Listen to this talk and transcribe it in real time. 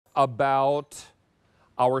about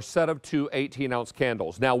our set of two 18-ounce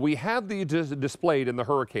candles. Now, we have these displayed in the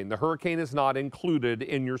Hurricane. The Hurricane is not included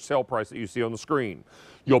in your sale price that you see on the screen.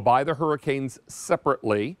 You'll buy the Hurricanes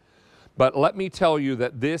separately, but let me tell you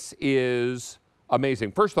that this is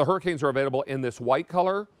amazing. First, the Hurricanes are available in this white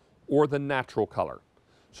color or the natural color.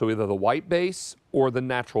 So either the white base or the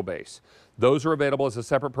natural base. Those are available as a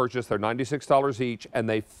separate purchase. They're $96 each, and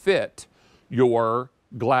they fit your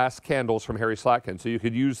glass candles from Harry Slatkin. So you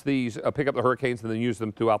could use these, pick up the Hurricanes and then use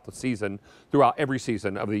them throughout the season, throughout every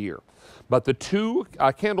season of the year. But the two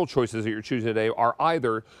candle choices that you're choosing today are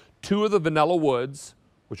either two of the vanilla woods,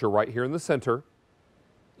 which are right here in the center.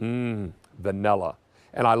 Vanilla.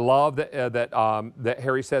 And I love that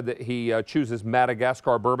Harry said that he chooses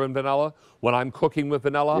Madagascar bourbon vanilla. When I'm cooking with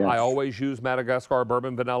vanilla, Yes. I always use Madagascar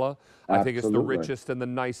bourbon vanilla. I think it's the richest and the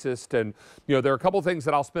nicest. And, you know, there are a couple things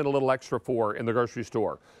that I'll spend a little extra for in the grocery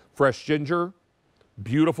store. Fresh ginger,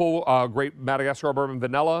 beautiful, great Madagascar bourbon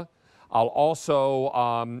vanilla. I'll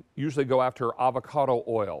also usually go after avocado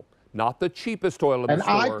oil. Not the cheapest oil in the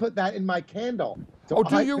store. And I put that in my candle. So oh,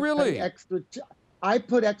 do you really? I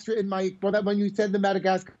put extra in my, well, that when you said the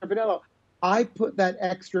Madagascar vanilla, I put that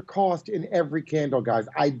extra cost in every candle, guys.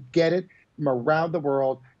 I get it from around the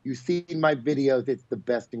world. You see in my videos, it's the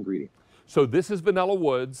best ingredient. So this is vanilla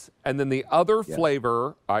woods, and then the other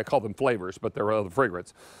flavor, I call them flavors, but they're other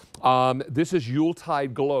fragrance. This is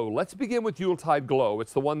Yuletide Glow. Let's begin with Yuletide Glow.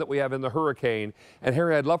 It's the one that we have in the Hurricane. And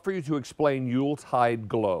Harry, I'd love for you to explain Yuletide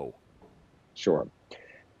Glow. Sure.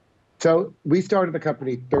 So we started the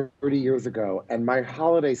company 30 years ago, and my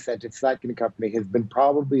holiday scent at Slatkin Company has been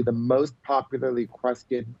probably the most popularly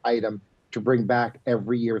requested item to bring back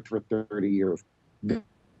every year for 30 years.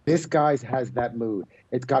 This, guys, has that mood.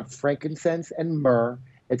 It's got frankincense and myrrh.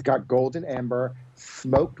 It's got golden amber,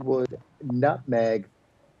 smoked wood, nutmeg.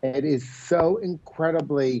 It is so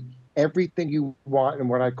incredibly everything you want in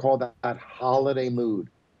what I call that holiday mood.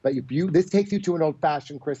 But this takes you to an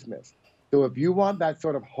old-fashioned Christmas. So if you want that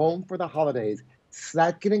sort of home for the holidays,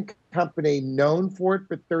 Slatkin & Company, known for it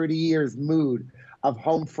for 30 years, mood of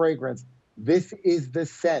home fragrance, this is the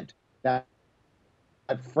scent. That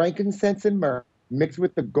frankincense and myrrh mixed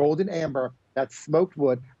with the golden amber, that smoked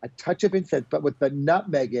wood, a touch of incense, but with the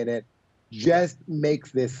nutmeg in it, just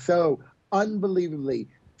makes this so unbelievably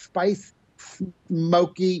spice,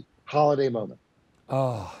 smoky holiday moment.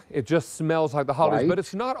 Oh, it just smells like the holidays, but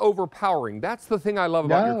it's not overpowering. That's the thing I love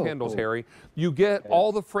about your candles, Harry. You get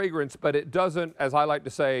all the fragrance, but it doesn't, as I like to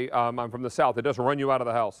say, I'm from the South, it doesn't run you out of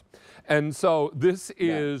the house. And so this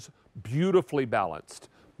is beautifully balanced,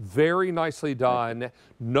 very nicely done.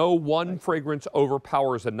 No one fragrance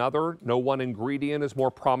overpowers another. No one ingredient is more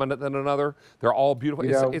prominent than another. They're all beautiful.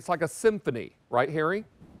 It's like a symphony, right, Harry?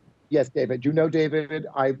 Yes, David. You know, David,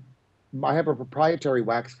 I have a proprietary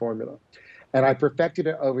wax formula. And I perfected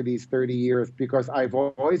it over these 30 years because I've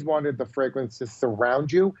always wanted the fragrance to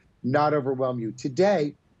surround you, not overwhelm you.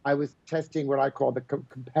 Today, I was testing what I call the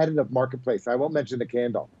competitive marketplace. I won't mention the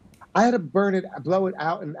candle. I had to blow it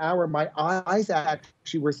out in an hour. My eyes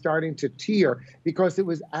actually were starting to tear because it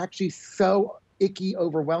was actually so icky,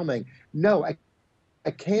 overwhelming. No,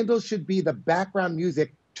 a candle should be the background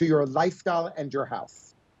music to your lifestyle and your house.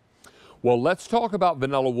 Well, let's talk about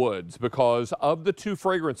vanilla woods, because of the two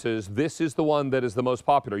fragrances, this is the one that is the most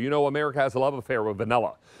popular. You know, America has a love affair with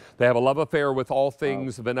vanilla. They have a love affair with all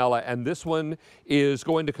things vanilla, and this one is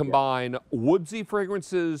going to combine woodsy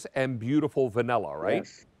fragrances and beautiful vanilla, right?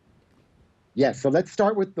 Yes, so let's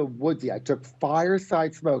start with the woodsy. I took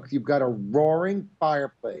fireside smokes. You've got a roaring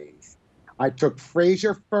fireplace. I took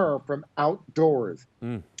Fraser fir from outdoors.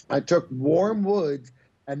 I took warm woods,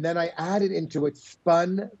 and then I added into it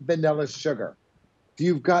spun vanilla sugar. So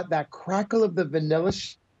you've got that crackle of the vanilla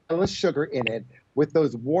sugar in it with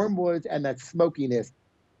those warm woods and that smokiness.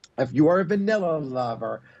 If you are a vanilla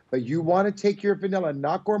lover, but you want to take your vanilla,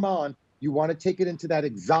 not gourmand, you want to take it into that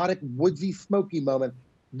exotic, woodsy, smoky moment,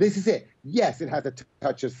 this is it. Yes, it has a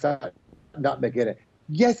touch of nutmeg in it.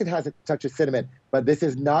 Yes, it has a touch of cinnamon, but this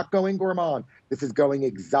is not going gourmand. This is going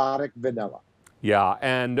exotic vanilla. Yeah,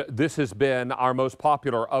 and this has been our most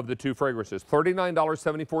popular of the two fragrances.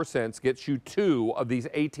 $39.74 gets you two of these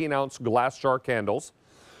 18-ounce glass jar candles.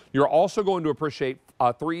 You're also going to appreciate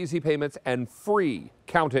 3 easy payments and free,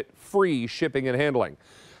 count it, free shipping and handling.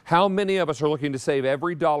 How many of us are looking to save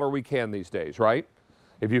every dollar we can these days, right?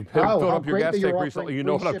 If you've filled up your gas tank recently, you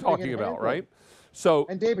know what I'm talking about, right? So,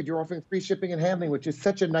 and David, you're offering free shipping and handling, which is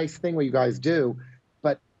such a nice thing what you guys do.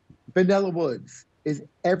 But vanilla woods is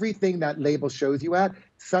everything that label shows you at.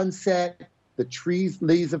 Sunset, the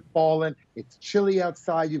leaves have fallen, it's chilly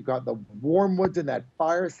outside, you've got the warm woods and that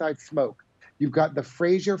fireside smoke. you've got the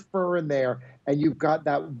Fraser fir in there, and you've got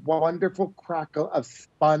that wonderful crackle of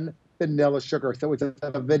spun vanilla sugar. So it's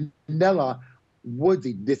a vanilla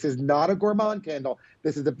woodsy. This is not a gourmand candle.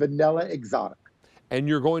 This is a vanilla exotic. And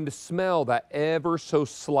you're going to smell that ever so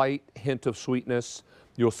slight hint of sweetness.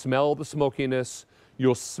 You'll smell the smokiness.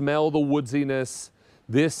 You'll smell the woodsiness.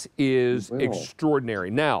 This is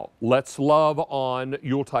extraordinary. Now, let's love on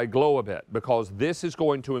Yuletide Glow a bit, because this is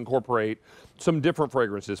going to incorporate some different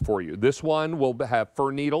fragrances for you. This one will have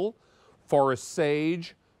fir needle, forest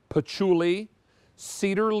sage, patchouli,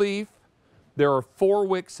 cedar leaf. There are 4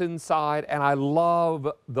 wicks inside, and I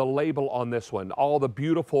love the label on this one. All the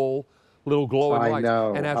beautiful little glowing lights.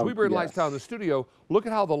 And as we bring lights down in the studio, look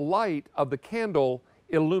at how the light of the candle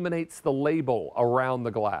illuminates the label around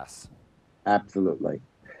the glass. Absolutely.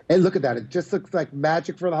 And look at that. It just looks like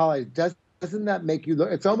magic for the holidays. Doesn't that make you look?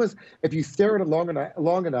 It's almost, if you stare at it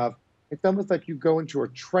long enough, it's almost like you go into a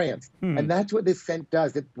trance. And that's what this scent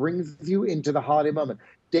does. It brings you into the holiday moment.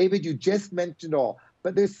 David, you just mentioned all,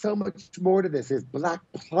 but there's so much more to this. There's black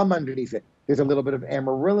plum underneath it. There's a little bit of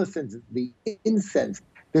amaryllis, the incense.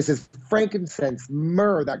 This is frankincense,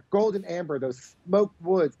 myrrh, that golden amber, those smoked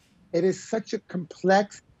woods. It is such a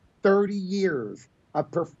complex 30 years of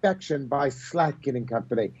perfection by Slatkin and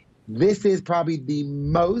Company. This is probably the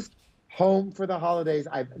most home for the holidays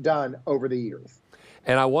I've done over the years.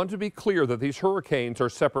 And I want to be clear that these hurricanes are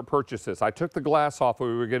separate purchases. I took the glass off.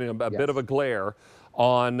 We were getting a bit of a glare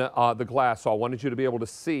on the glass, so I wanted you to be able to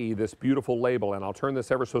see this beautiful label. And I'll turn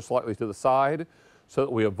this ever so slightly to the side so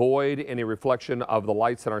that we avoid any reflection of the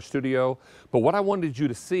lights in our studio. But what I wanted you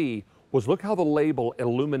to see was, look how the label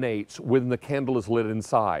illuminates when the candle is lit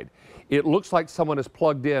inside. It looks like someone has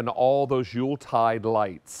plugged in all those Yuletide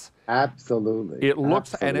lights. Absolutely. It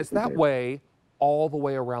looks, and it's that way all the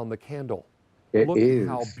way around the candle. Look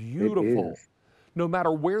how beautiful. No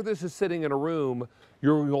matter where this is sitting in a room,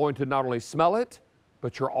 you're going to not only smell it,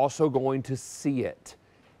 but you're also going to see it.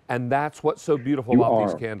 And that's what's so beautiful about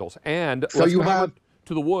these candles. And so let's you go have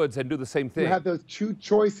to the woods and do the same thing. You have those 2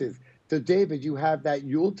 choices. So David, you have that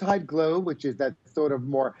Yuletide Glow, which is that sort of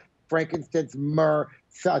more frankincense, myrrh,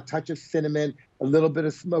 a touch of cinnamon, a little bit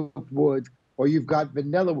of smoked woods, or you've got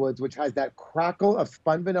vanilla woods, which has that crackle of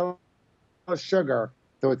spun vanilla sugar.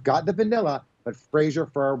 So it's got the vanilla, but Fraser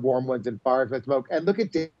fir, warm woods, and fireside smoke. And look at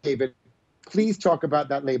David. Please talk about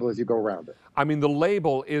that label as you go around it. I mean, the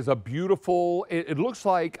label is a beautiful, it looks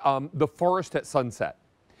like the forest at sunset.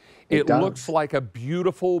 It looks like a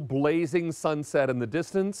beautiful blazing sunset in the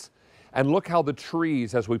distance. And look how the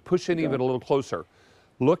trees, as we push in even a little closer,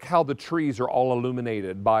 look how the trees are all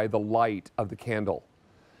illuminated by the light of the candle.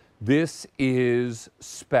 This is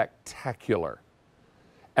spectacular.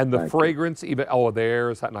 And the fragrance even, oh,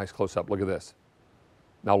 there's that nice close-up. Look at this.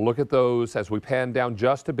 Now look at those as we pan down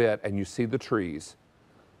just a bit and you see the trees.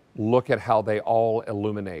 Look at how they all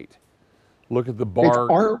illuminate. Look at the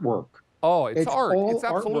bark. It's artwork. Oh, it's art. It's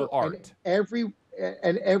absolute art.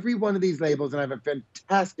 And every one of these labels, and I have a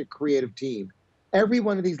fantastic creative team, every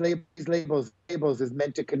one of these labels is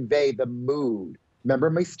meant to convey the mood. Remember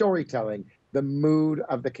my storytelling, the mood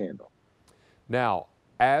of the candle. Now,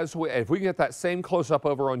 if we get that same close-up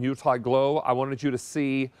over on Yuletide Glow, I wanted you to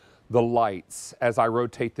see the lights as I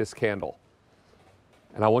rotate this candle.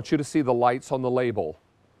 And I want you to see the lights on the label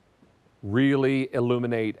really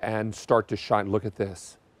illuminate and start to shine. Look at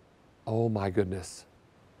this. Oh my goodness.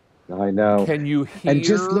 I know. Can you hear and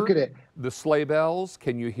just look at it. The sleigh bells?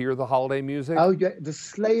 Can you hear the holiday music? Oh yeah, the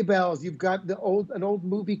sleigh bells. You've got an old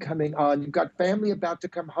movie coming on. You've got family about to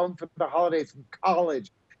come home for the holidays from college.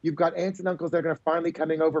 You've got aunts and uncles that are going to finally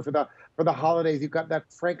coming over for the holidays. You've got that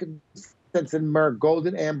frankincense and myrrh,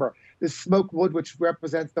 golden amber, this smoked wood, which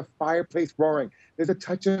represents the fireplace roaring. There's a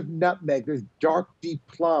touch of nutmeg. There's dark, deep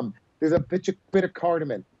plum. There's a bit of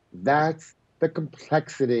cardamom. That's the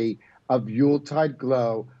complexity of Yuletide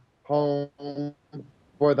Glow, home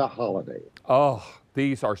for the holidays. Oh,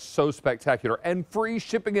 these are so spectacular. And free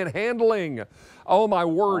shipping and handling. Oh my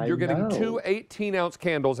word, you're getting 2 18-ounce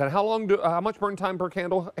candles. And how much burn time per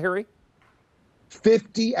candle, Harry?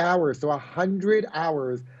 50 hours, so 100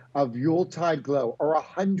 hours of Yuletide Glow, or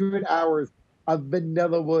 100 hours of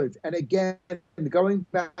vanilla woods. And again, going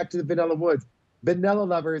back to the vanilla woods, vanilla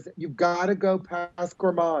lovers, you've got to go past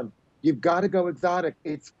gourmand. You've got to go exotic.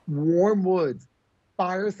 It's warm woods,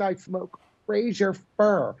 fireside smoke, Fraser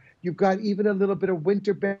fir. You've got even a little bit of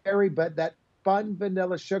winterberry, but that fun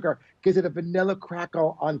vanilla sugar gives it a vanilla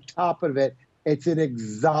crackle on top of it. It's an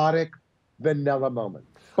exotic vanilla moment.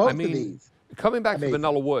 Both of these. Coming back to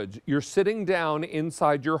vanilla woods, you're sitting down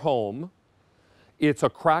inside your home. It's a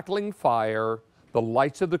crackling fire. The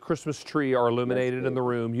lights of the Christmas tree are illuminated in the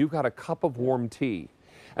room. You've got a cup of warm tea,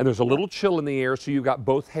 and there's a little chill in the air, so you've got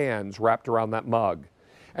both hands wrapped around that mug.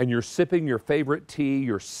 And you're sipping your favorite tea.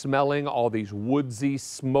 You're smelling all these woodsy,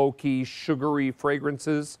 smoky, sugary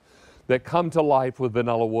fragrances that come to life with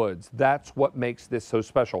vanilla woods. That's what makes this so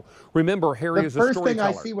special. Remember, Harry is a storyteller. The first thing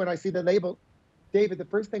I see when I see the label, David, the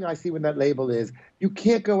first thing I see when that label is, you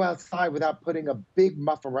can't go outside without putting a big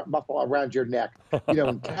muffle around your neck, you know,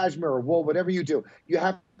 in cashmere or wool, whatever you do. You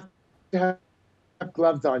have to have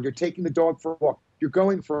gloves on. You're taking the dog for a walk. You're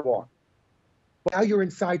going for a walk. Now you're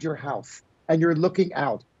inside your house and you're looking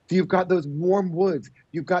out. So you've got those warm woods.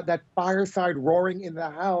 You've got that fireside roaring in the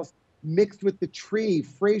house mixed with the tree,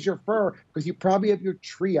 Fraser fir, because you probably have your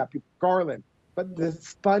tree up, your garland. But the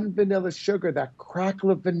spun vanilla sugar, that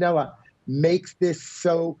crackle of vanilla, makes this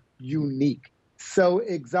so unique, so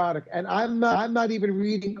exotic. And I'm not even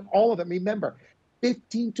reading all of them. Remember,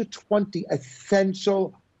 15 to 20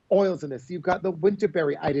 essential oils in this. You've got the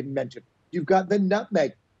winterberry I didn't mention. You've got the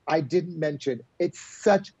nutmeg I didn't mention. It's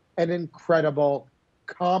such an incredible,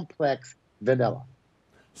 complex vanilla.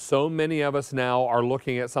 So many of us now are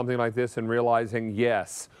looking at something like this and realizing,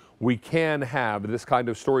 yes, we can have this kind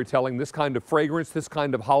of storytelling, this kind of fragrance, this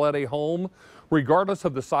kind of holiday home, regardless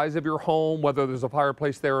of the size of your home, whether there's a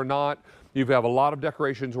fireplace there or not. You have a lot of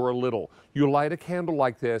decorations or a little. You light a candle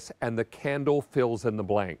like this and the candle fills in the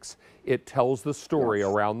blanks. It tells the story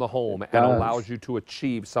around the home and allows you to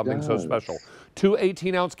achieve something so special. 2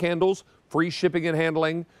 18-ounce candles, free shipping and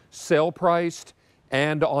handling, sale priced,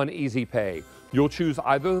 and on Easy Pay. You'll choose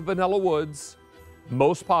either the Vanilla Woods,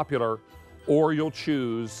 most popular, or you'll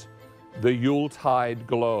choose the Yuletide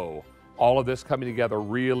Glow. All of this coming together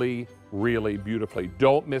really, really beautifully.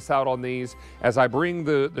 Don't miss out on these. As I bring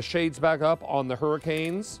the shades back up on the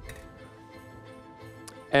Hurricanes.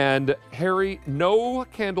 And Harry, no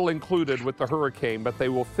candle included with the Hurricane, but they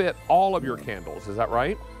will fit all of your candles. Is that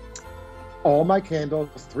right? All my candles,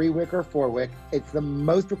 3-wick or 4-wick. It's the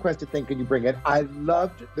most requested thing. Can you bring it? I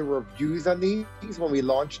loved the reviews on these when we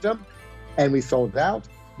launched them and we sold out.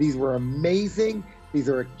 These were amazing. These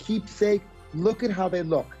are a keepsake. Look at how they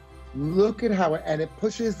look. Look at how and it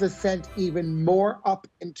pushes the scent even more up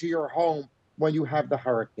into your home when you have the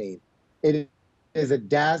Hurricane. It is a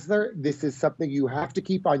dazzler. This is something you have to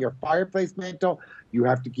keep on your fireplace mantle. You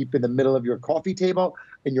have to keep in the middle of your coffee table,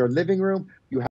 in your living room. You have